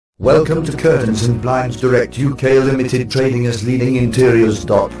Welcome to Curtains and Blinds Direct UK Limited, trading as leading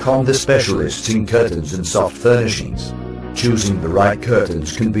interiors.com, the specialists in curtains and soft furnishings. Choosing the right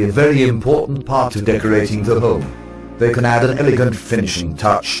curtains can be a very important part of decorating the home. They can add an elegant finishing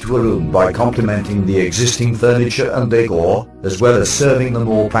touch to a room by complementing the existing furniture and decor, as well as serving the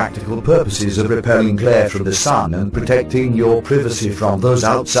more practical purposes of repelling glare from the sun and protecting your privacy from those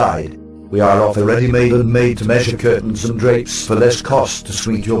outside. We are offer ready-made and made-to-measure curtains and drapes for less cost to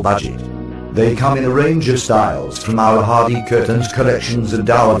suit your budget. They come in a range of styles from our Hardy curtains collections, and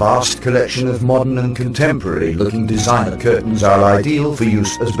our vast collection of modern and contemporary-looking designer curtains are ideal for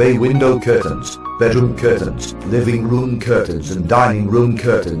use as bay window curtains, bedroom curtains, living room curtains and dining room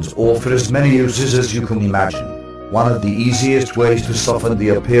curtains, or for as many uses as you can imagine. One of the easiest ways to soften the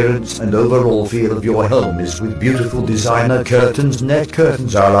appearance and overall feel of your home is with beautiful designer curtains. Net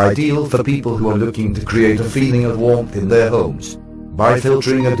curtains are ideal for people who are looking to create a feeling of warmth in their homes. By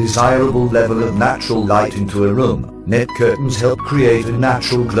filtering a desirable level of natural light into a room, net curtains help create a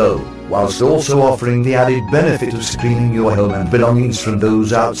natural glow, whilst also offering the added benefit of screening your home and belongings from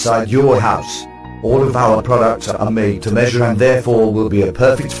those outside your house. All of our products are made to measure and therefore will be a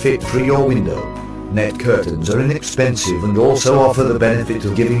perfect fit for your window. Net curtains are inexpensive and also offer the benefit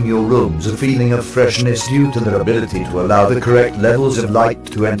of giving your rooms a feeling of freshness due to their ability to allow the correct levels of light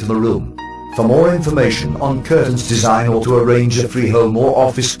to enter the room. For more information on curtains design or to arrange a free home or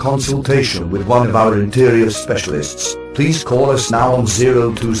office consultation with one of our interior specialists, please call us now on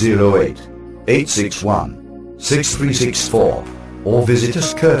 0208 861 6364 or visit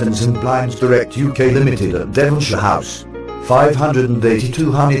us Curtains and Blinds Direct UK Limited at Devonshire House,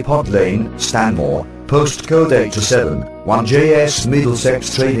 582 Honeypot Lane, Stanmore, postcode 827 1JS,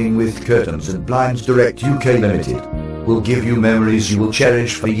 Middlesex. Trading with Curtains and Blinds Direct UK Limited will give you memories you will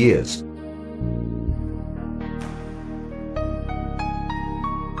cherish for years.